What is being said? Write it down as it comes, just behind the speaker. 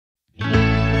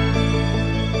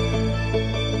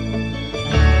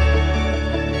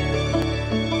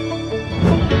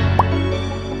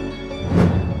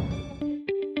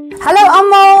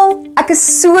Ek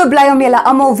is so bly om julle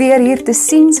almal weer hier te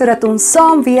sien, sodat ons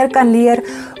saam weer kan leer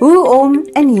hoe om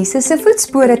in Jesus se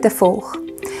voetspore te volg.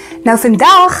 Nou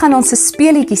vandag gaan ons 'n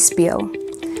speelietjie speel.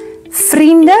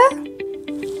 Vriende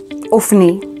of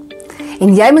nie?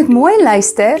 En jy moet mooi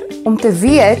luister om te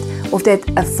weet of dit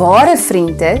 'n ware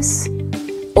vriend is,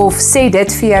 of sê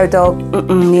dit vir jou dalk,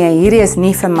 nee, hierdie is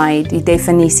nie vir my die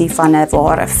definisie van 'n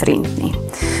ware vriend nie.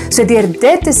 So deur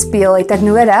dit te speel het ek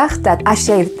nodig dat as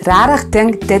jy regtig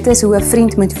dink dit is hoe 'n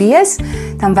vriend moet wees,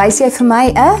 dan wys jy vir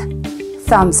my 'n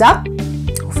thumbs up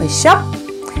of 'n shop.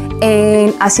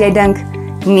 En as jy dink,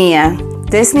 nee,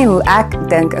 dis nie hoe ek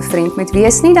dink 'n vriend moet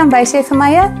wees nie, dan wys jy vir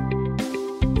my 'n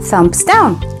thumbs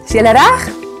down. Is julle reg?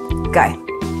 OK,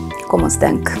 kom ons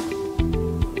dink.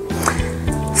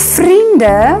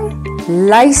 Vriende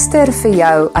luister vir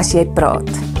jou as jy praat.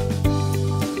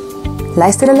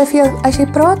 Luister hulle vir jou as jy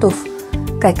praat of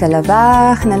kyk hulle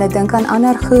weg en hulle dink aan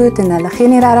ander goed en hulle gee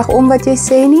nie regtig om wat jy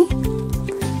sê nie?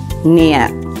 Nee,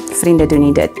 vriende doen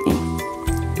nie dit nie.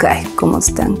 OK, kom ons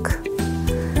dink.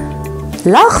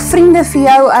 Lag vriende vir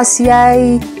jou as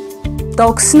jy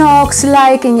dalk snaaks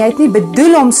lyk en jy het nie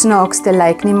bedoel om snaaks te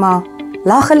lyk nie, maar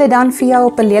lag hulle dan vir jou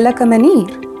op 'n lelike manier?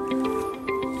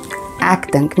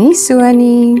 Ek dink nie so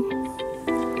nie.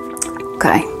 OK.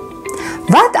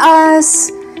 Wat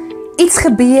as iets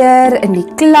gebeur in die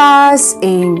klas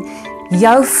en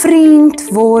jou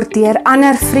vriend word deur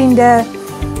ander vriende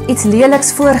iets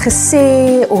leliks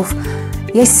voorgesê of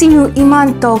jy sien hoe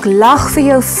iemand dalk lag vir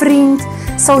jou vriend,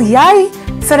 sal jy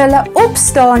vir hulle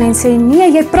opstaan en sê,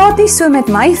 nee, jy praat nie so met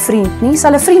my vriend nie,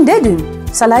 sal 'n vriend dit doen?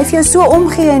 Sal hy vir jou so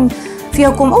omgee en vir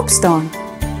jou kom opstaan?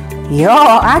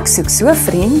 Ja, ek soek so 'n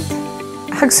vriend.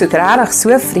 Ek soek regtig so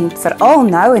 'n vriend, veral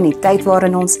nou in die tyd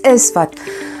waarin ons is, wat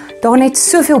daar net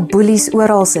soveel boelies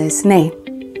oral is, nê?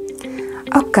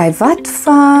 OK, wat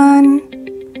van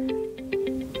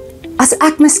as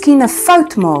ek miskien 'n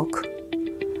fout maak,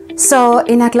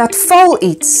 en ek laat val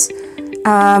iets,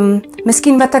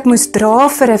 miskien wat ek moes dra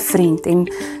vir 'n vriend, en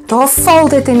daar val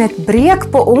dit en dit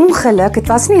breek per ongeluk, dit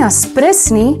was nie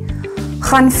aspris nie,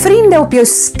 gaan vriende op jou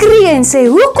skree en sê,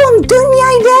 hoekom doen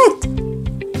jy dit?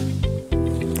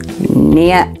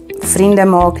 Nee, vriende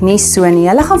maak nie so nie.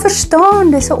 Hulle gaan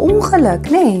verstaan, dis 'n ongeluk,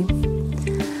 nê?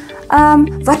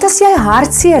 Wat as jy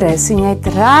hartseer is en jy het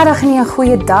regtig nie 'n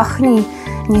goeie dag nie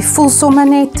en jy voel sommer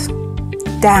net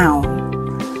down?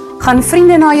 Gaan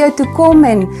vriende na jou toe kom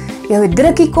en jou 'n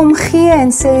drukkie kom gee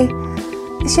en sê,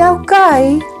 is jy OK?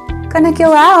 Kan ek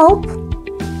jou help?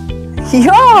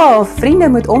 Ja, vriende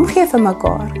moet omgee vir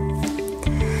mekaar.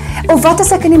 Of wat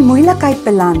as ek in die moeilikheid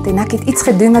beland en ek het iets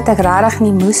gedoen wat ek regtig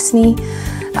nie moes nie,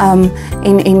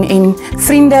 en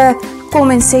vriende kom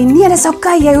en sê, nee, dis OK,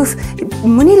 jy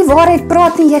moenie die waarheid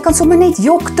praat nie, jy kan sommer net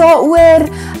jok daaroor,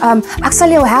 ek sal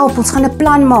jou help, ons gaan 'n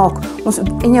plan maak,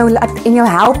 en jou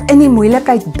help in die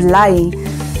moeilikheid bly.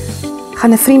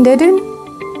 Gaan 'n vriend dit doen?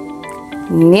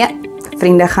 Nee,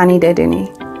 vriende gaan nie dit doen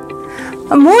nie.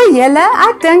 Mooi julle,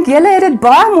 ek dink julle het dit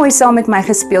baie mooi saam met my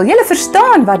gespeel. Julle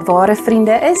verstaan wat ware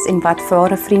vriende is en wat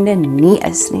ware vriende nie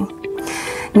is nie.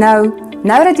 Nou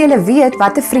dat julle weet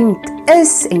wat 'n vriend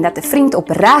is en dat 'n vriend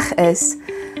opreg is,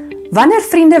 wanneer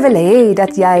vriende wil hê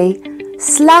dat jy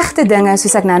slegte dinge,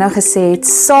 soos ek nou gesê het,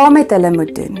 saam met hulle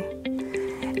moet doen,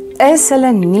 is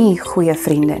hulle nie goeie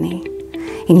vriende nie.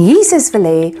 En Jesus wil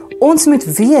hê ons moet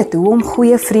weet hoe om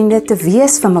goeie vriende te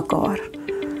wees vir mekaar.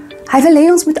 Hy wil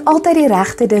hê ons moet altyd die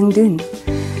regte ding doen.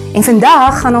 En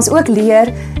vandag gaan ons ook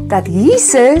leer dat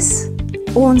Jesus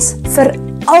ons vir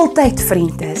altyd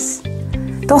vriend is.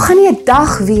 Daar gaan nie 'n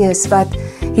dag wees wat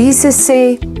Jesus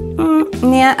sê,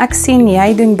 nee, ek sien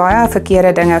jy doen baie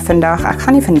verkeerde dinge vandag, ek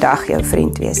gaan nie vandag jou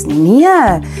vriend wees nie.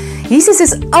 Nee, Jesus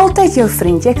is altyd jou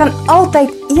vriend. Jy kan altyd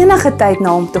enige tyd na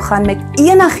hom toe gaan met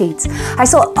enigiets. Hy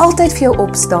sal altyd vir jou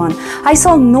opstaan. Hy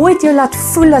sal nooit jou laat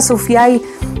voel asof jy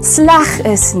sleg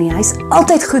is nie. Hy's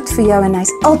altyd goed vir jou en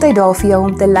hy's altyd daar vir jou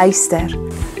om te luister.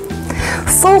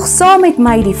 Volg saam met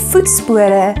my die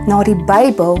voetspore na die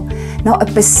Bybel, na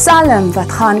 'n psalm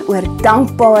wat gaan oor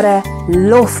dankbare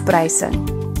lofprysing.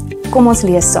 Kom ons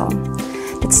lees saam.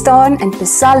 Dit staan in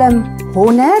Psalm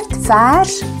 100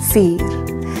 vers 4.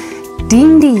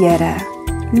 Dien die Here,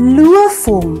 loof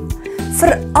hom,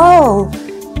 veral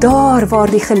daar waar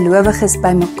die gelowiges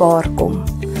bymekaar kom.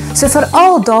 So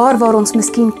veral daar waar ons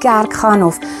miskien kerk gaan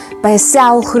of by 'n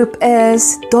selgroep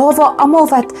is, daar waar almal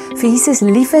wat vir Jesus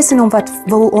lief is en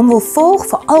hom wil volg,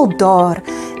 veral daar,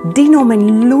 dien hom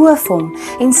en loof hom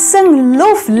en sing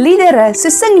lofliedere, so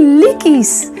sing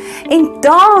liedjies en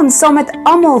dans saam met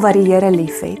almal wat die Here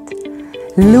liefhet.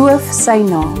 Loof sy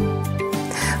naam.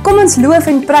 Kom ons loof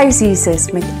en prys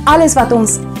Jesus met alles wat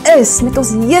ons is met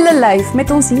ons hele lyf,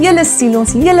 met ons hele siel,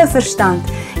 ons hele verstand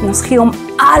en ons gee hom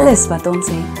alles wat ons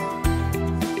het.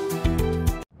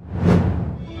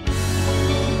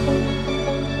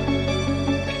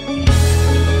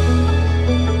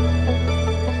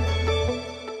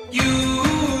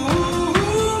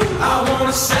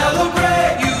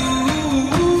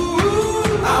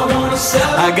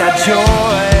 I got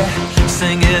joy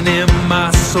singing in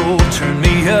my soul, turn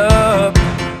me up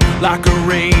like a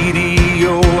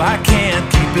radio. I can't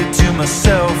keep it to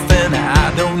myself and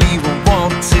I don't even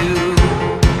want to.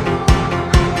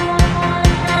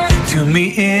 Tune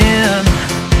me in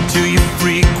to your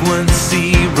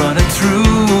frequency, running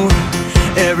through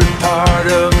every part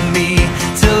of me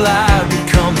till I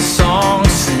become a song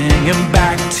singing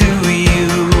back to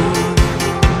you.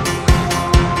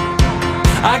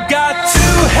 I got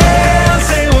two hands,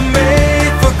 they were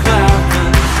made for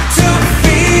clapping. 2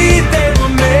 feet, they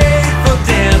were made for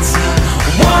dancing.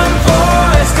 One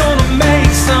voice gonna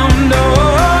make some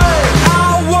noise.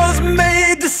 I was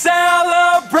made to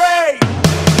celebrate.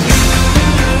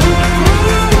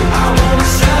 I wanna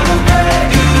celebrate.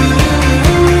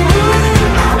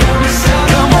 I wanna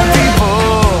celebrate. Come on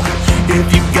people, if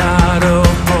you got a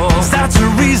pulse, that's a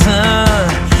reason.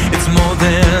 It's more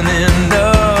than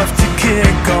enough to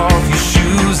kick off your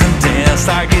shoes and dance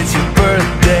like it's your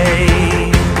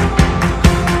birthday.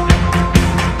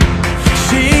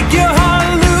 Shake your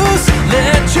heart loose,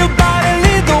 let your body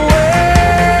lead the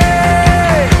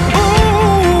way.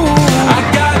 Ooh, I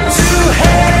got 2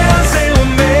 hands, they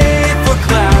were made for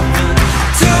clapping.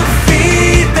 2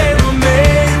 feet, they were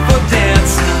made for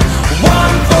dancing.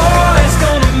 One voice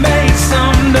gonna make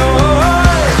some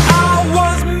noise. I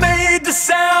was made to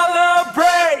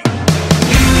celebrate.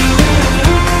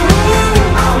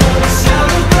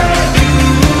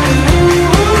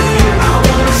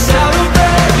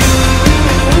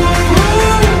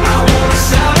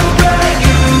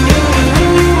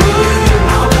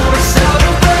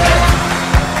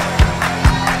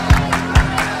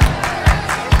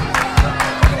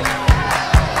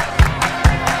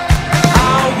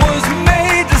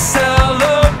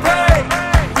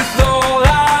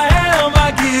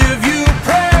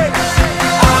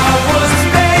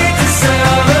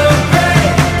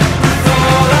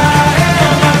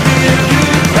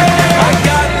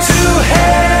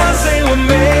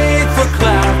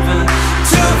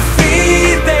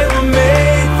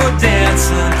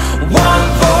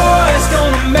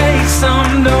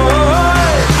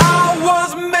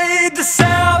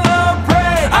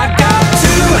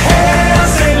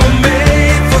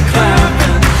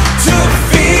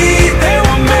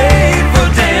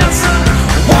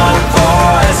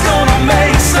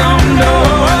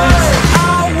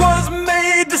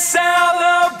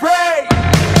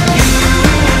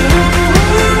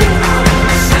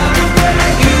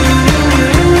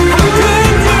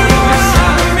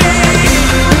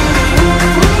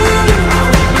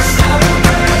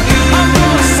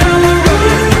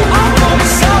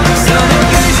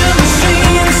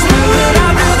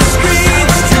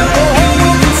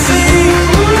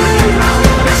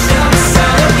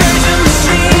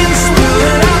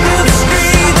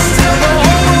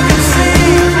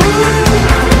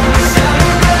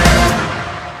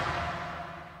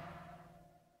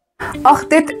 Ag,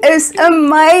 dit is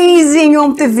amazing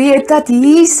om te weet dat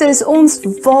Jesus ons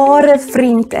ware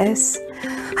vriend is.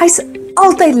 Hy's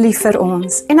altyd lief vir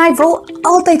ons en hy wil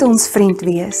altyd ons vriend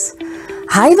wees.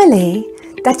 Hy wil hê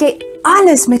dat jy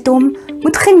alles met hom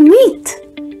moet geniet.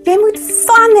 Jy moet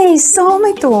van hê saam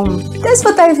met hom. Dis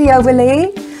wat hy vir jou wil hê.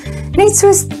 Net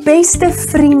soos beste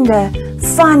vriende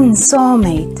van saam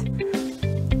het.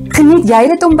 Geniet jy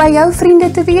dit om by jou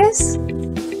vriende te wees?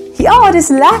 Ja,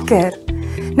 dis lekker.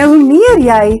 Nou, hoe meer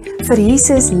jy vir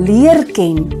Jesus leer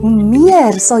ken, hoe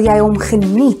meer sal jy hom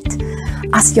geniet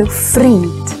as jou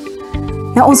vriend.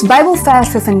 Nou, ons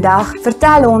Bybelvers vir vandag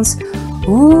vertel ons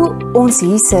hoe ons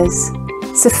Jesus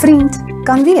se vriend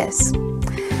kan wees.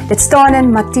 Dit staan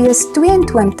in Matteus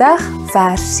 22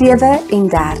 vers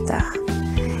 37.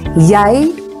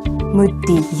 Jy moet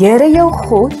die Here jou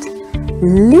God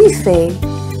lief hê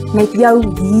met jou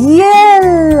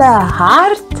hele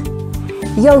hart,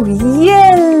 jou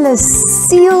hele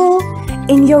siel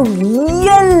en jou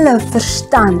hele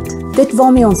verstand, dit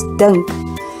waarmee ons dink.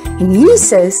 En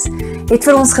Jesus het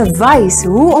vir ons gewys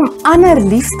hoe om ander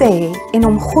lief te hê en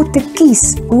om God te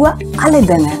kies bo alle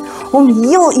dinge, om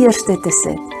heel eerste te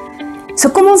sit. So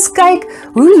kom ons kyk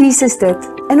hoe Jesus dit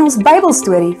in ons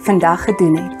Bybelstorie vandag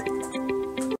gedoen het.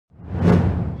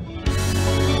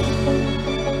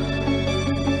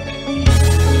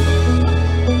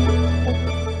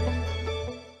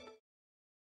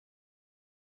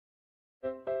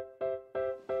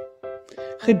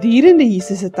 Gedurende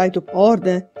Jesus se tyd op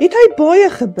aarde, het hy baie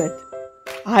gebid.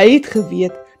 Hy het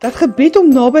geweet dat gebed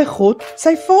om naby God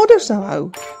sy Vader sou hou.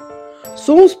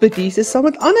 Soms bid Jesus saam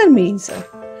met ander mense,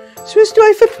 soos toe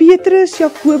hy vir Petrus,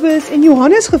 Jakobus en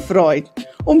Johannes gevra het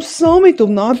om saam met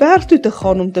hom na 'n berg toe te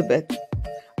gaan om te bid.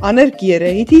 Ander kere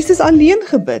het Jesus alleen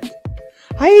gebid.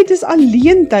 Hy het dus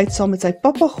alleen tyd saam met sy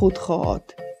Papa God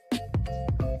gehad.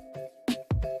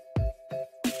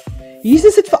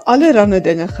 Jesus het vir allerlei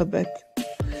dinge gebid.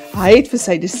 Hy het vir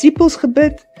sy disippels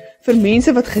gebid, vir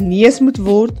mense wat genees moet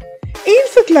word en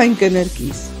vir klein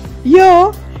kindertjies.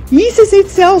 Ja, Jesus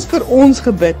het selfs vir ons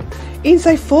gebid en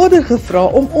sy Vader gevra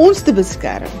om ons te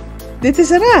beskerm. Dit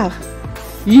is reg.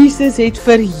 Jesus het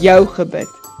vir jou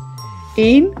gebid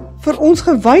en vir ons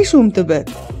gewys hoe om te bid.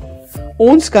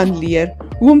 Ons kan leer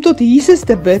hoe om tot Jesus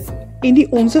te bid en die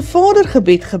Onse Vader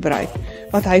gebed gebruik,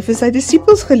 wat hy vir sy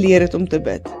disippels geleer het om te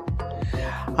bid.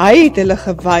 Hy het hulle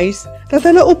gewys dat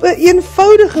hulle op 'n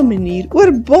eenvoudige manier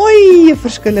oor baie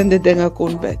verskillende dinge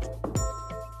kon bid.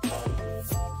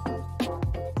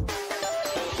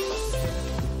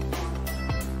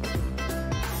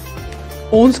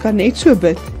 Ons kan net so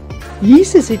bid.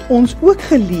 Jesus het ons ook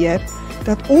geleer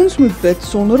dat ons moet bid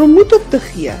sonder om moed op te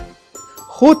gee.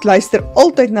 God luister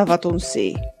altyd na wat ons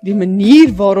sê. Die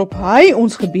manier waarop hy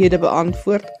ons gebede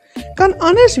beantwoord, kan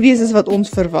anders wees as wat ons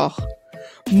verwag.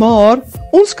 Maar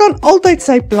ons kan altyd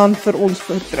sy plan vir ons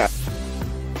vertrou.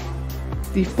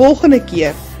 Die volgende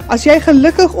keer, as jy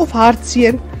gelukkig of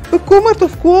hartseer, bekommerd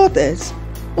of kwaad is,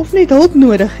 of net hulp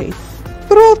nodig het,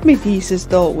 praat met Jesus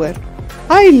daaroor.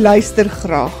 Hy luister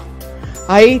graag.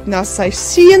 Hy het na sy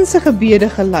seun se gebede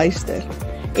geluister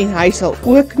en hy sal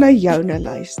ook na joune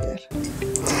luister.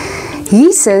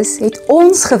 Jesus het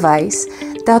ons gewys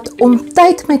dat om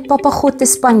tyd met Papa God te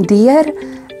spandeer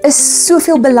is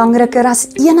soveel belangriker as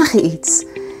enige iets.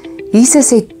 Jesus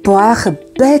het baie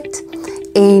gebid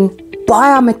en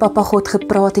baie met Papa God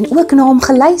gepraat en ook na hom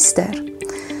geluister.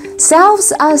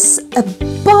 Selfs as 'n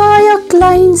baie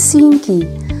klein seentjie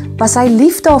was hy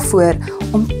lief daarvoor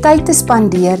om tyd te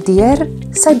spandeer deur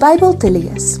sy Bybel te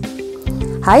lees.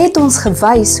 Hy het ons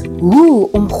gewys hoe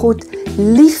om God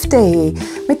lief te hê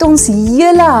met ons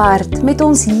hele hart, met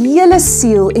ons hele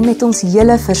siel en met ons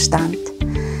hele verstand.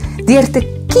 Deur te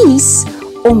kies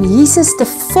om Jesus te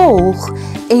volg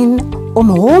en om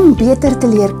hom beter te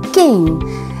leer ken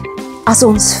as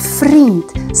ons vriend,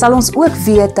 sal ons ook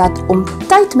weet dat om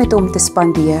tyd met hom te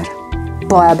spandeer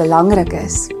baie belangrik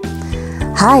is.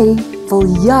 Hy wil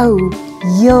jou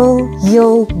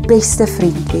heel beste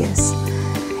vriend wees.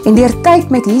 En deur tyd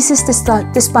met Jesus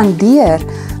te spandeer,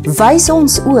 wys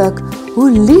ons ook hoe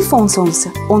lief ons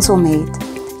hom het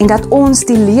en dat ons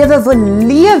die lewe wil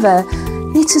lewe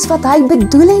net soos wat hy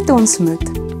bedoel het ons moet.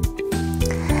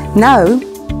 Nou,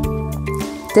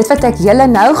 dit wat ek julle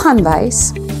nou gaan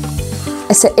wys,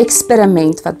 is 'n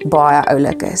eksperiment wat baie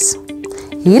oulik is.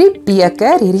 Hierdie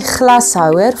beker, hierdie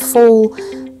glashouer vol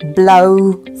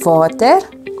blou water,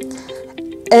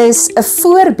 is 'n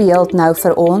voorbeeld nou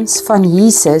vir ons van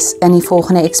Jesus in die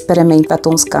volgende eksperiment wat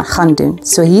ons gaan doen.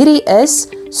 So hierdie is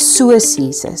soos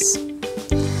Jesus.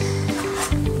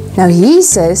 Nou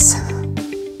Jesus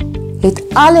het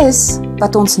alles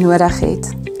wat ons nodig het.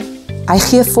 Hy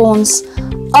gee vir ons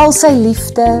al sy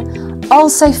liefde, al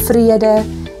sy vrede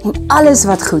en alles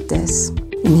wat goed is.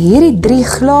 En hierdie 3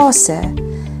 glase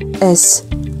is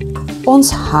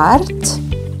ons hart,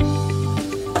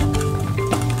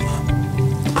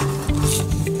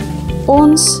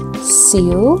 ons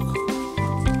siel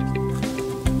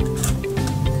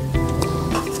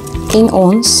en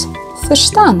ons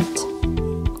verstand.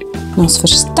 En ons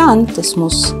verstand is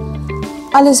mos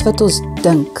alles wat ons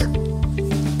dink.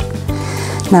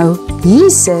 Nou,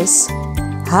 Jesus,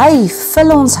 hy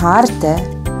vul ons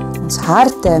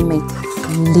harte met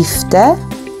liefde,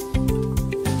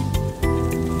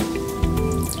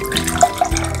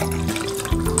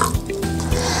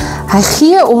 hy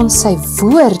gee ons sy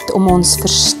woord om ons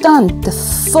verstand te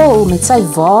vul met sy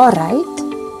waarheid,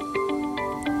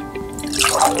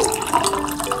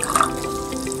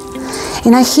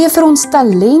 en hy gee vir ons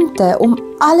talente om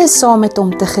alles saam met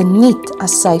hom te geniet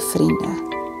as sy vriende.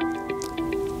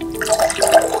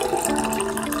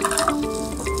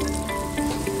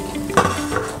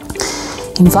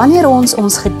 En wanneer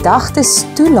ons gedagtes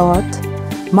toelaat,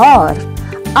 maar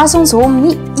as ons hom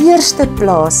nie eerste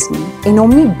plaas nie en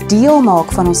hom nie deel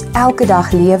maak van ons elke dag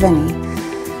lewe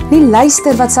nie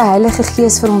luister wat sy Heilige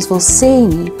Gees vir ons wil sê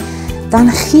nie,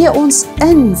 dan gee ons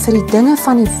in vir die dinge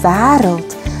van die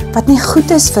wêreld wat nie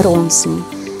goed is vir ons nie.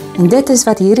 En dit is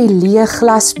wat hierdie leë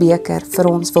glasbeker vir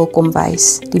ons wil kom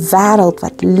wys. Die wêreld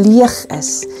wat leeg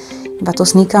is wat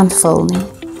ons nie kan vul nie.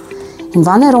 En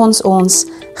wanneer ons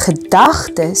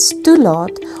gedagtes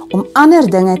toelaat om ander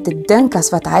dinge te dink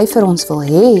as wat hy vir ons wil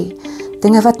hê,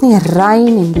 dinge wat nie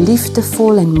rein en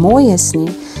liefdevol en mooi is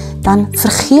nie, dan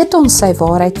vergeet ons sy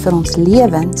waarheid vir ons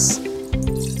lewens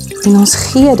en ons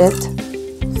gee dit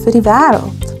vir die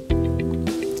wêreld.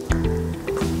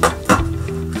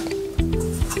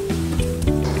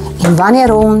 En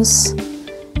wanneer ons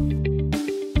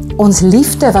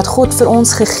liefde wat God vir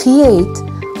ons gegee het,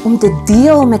 om te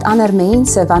deel met ander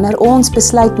mense, wanneer ons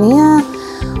besluit, nee,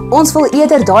 ons wil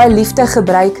eerder daai liefde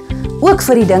gebruik, ook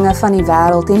vir die dinge van die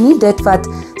wêreld, en nie dit wat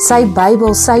sy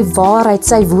Bybel, sy waarheid,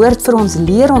 sy woord vir ons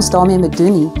leer ons daarmee moet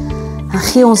doen nie, dan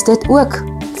gee ons dit ook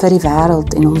vir die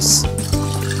wêreld, en ons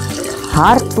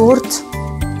hart word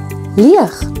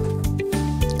leeg.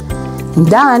 En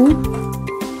dan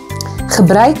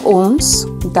gebruik ons,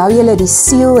 onthou julle, die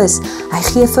siel is, hy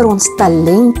gee vir ons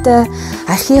talente,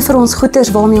 hy gee vir ons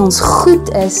goeders waarmee ons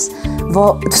goed is,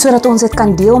 sodat ons dit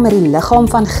kan deel met die liggaam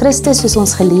van Christus, soos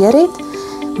ons geleer het.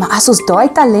 Maar as ons daai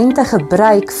talente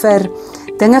gebruik vir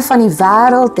dinge van die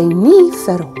wêreld en nie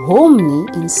vir hom nie,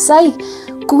 en sy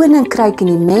koninkryk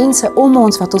en die mense om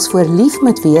ons wat ons voor lief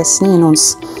moet wees nie, en ons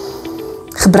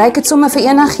gebruik het sommer vir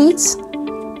enigiets,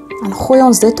 dan gooi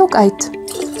ons dit ook uit.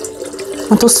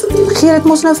 Want ons gee dit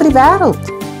mos nou vir die wêreld.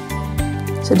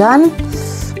 So dan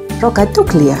raak hy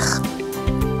ook leeg.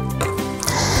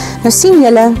 Nou sien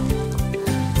julle,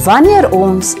 wanneer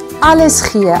ons alles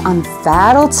gee aan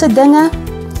wêreldse dinge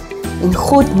en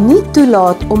God nie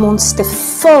toelaat om ons te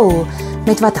vul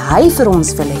met wat hy vir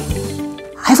ons wil hê,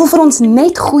 hy wil vir ons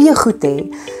net goeie goed hê,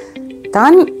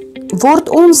 dan word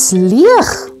ons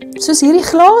leeg, soos hierdie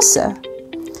glase.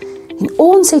 En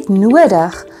ons het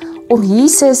nodig om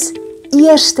Jesus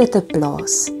eerste te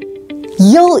plaas,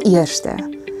 heel eerste,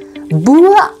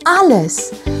 bo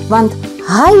alles, want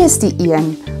hy is die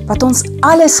een wat ons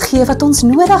alles gee wat ons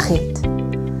nodig het.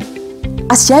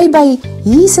 As jy by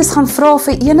Jesus gaan vra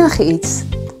vir enige iets,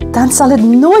 dan sal dit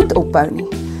nooit ophou nie.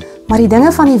 Maar die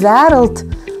dinge van die wêreld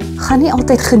gaan nie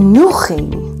altyd genoeg hê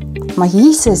nie. Maar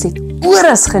Jesus het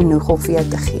oores genoeg om vir jou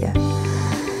te gee.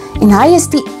 En hy is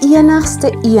die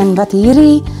enigste een wat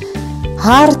hierdie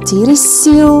hart, hierdie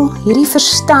siel, hierdie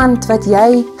verstand wat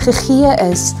jy gegee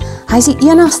is, hy is die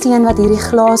enigste een wat hierdie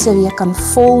glase weer kan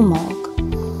volmaak.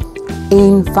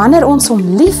 En wanneer ons hom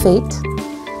lief het,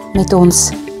 met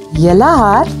ons hele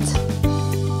hart,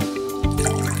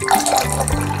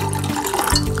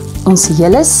 ons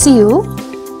hele siel,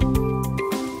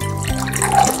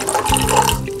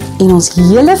 en ons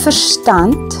hele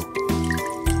verstand,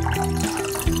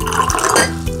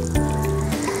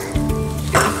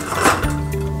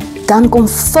 dan kom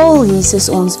vul Jesus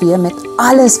ons weer met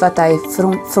alles wat hy vir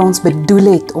ons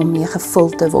bedoel het om mee gevul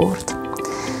te word.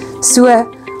 So,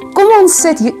 kom ons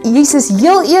sit Jesus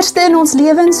heel eerste in ons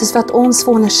lewens, soos wat ons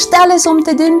veronderstel is om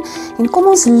te doen, en kom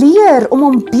ons leer om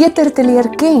hom beter te leer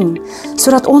ken,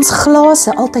 sodat ons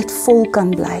glase altyd vol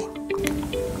kan bly.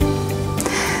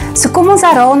 So kom ons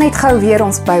herhaal net gou weer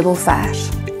ons Bybelvers.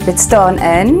 Dit staan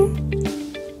in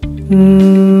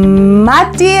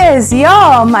Matteus,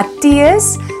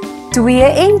 Matteus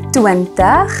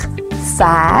 22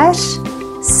 vers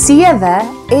 37.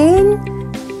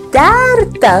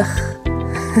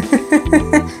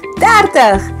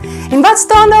 30. En wat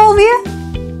staan daar alweer?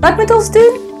 Wat moet ons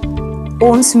doen?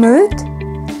 Ons moet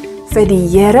vir die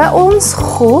Here ons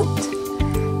God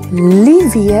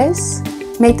lief wees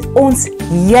met ons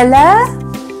hele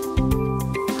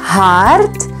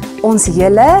hart, ons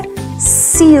hele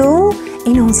siel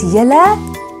en ons hele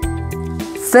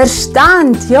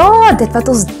verstand. Ja, dit wat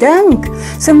ons dink.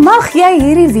 So mag jy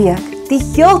hierdie week die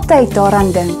heeltyd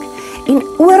daaraan dink en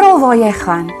oral waar jy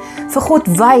gaan, vir God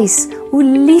wys hoe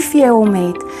lief jy hom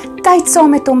het, tyd saam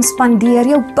met hom spandeer,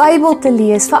 jou Bybel te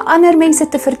lees, vir ander mense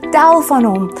te vertel van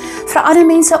hom, vir ander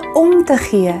mense om te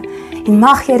gee, en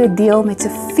mag jy dit deel met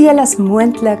soveel as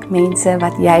moontlik mense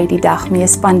wat jy die dag mee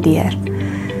spandeer.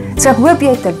 So ek hoop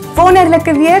jy het 'n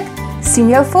wonderlike week, sien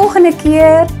jou volgende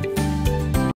keer.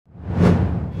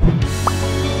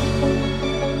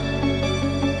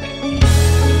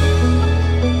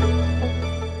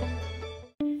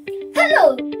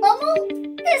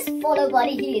 Volg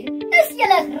hier. Is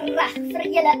julle reg vir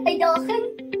julle uitdaging?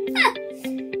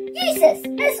 Jesus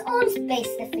is ons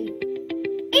beste vriend.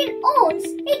 En ons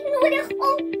het nodig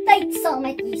om tyd saam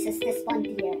met Jesus te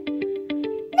spandeer.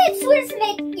 Net soos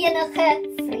met enige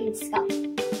vriendskap.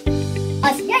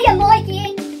 As jy 'n maatjie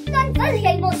het, dan wil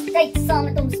jy mos tyd saam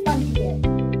met hom spandeer.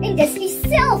 En dis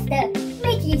dieselfde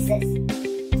met Jesus.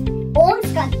 Ons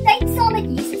kan tyd saam met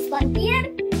Jesus spandeer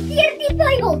deur die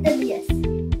Bybel te lees.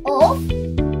 Of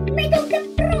met net om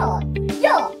te praat.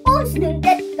 Ja, ons noem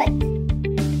dit bid.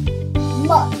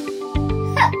 Maar,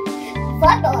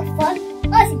 wat daarvan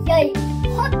as jy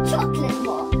hot chocolate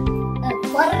maak,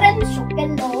 'n warm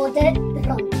sjokolade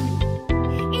drank.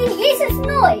 En Jesus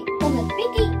nooi om 'n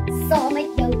bietjie saam met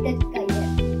jou te kuier.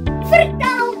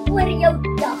 Vertel oor jou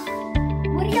dag,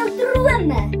 oor jou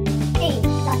drome en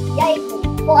dat jy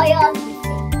baie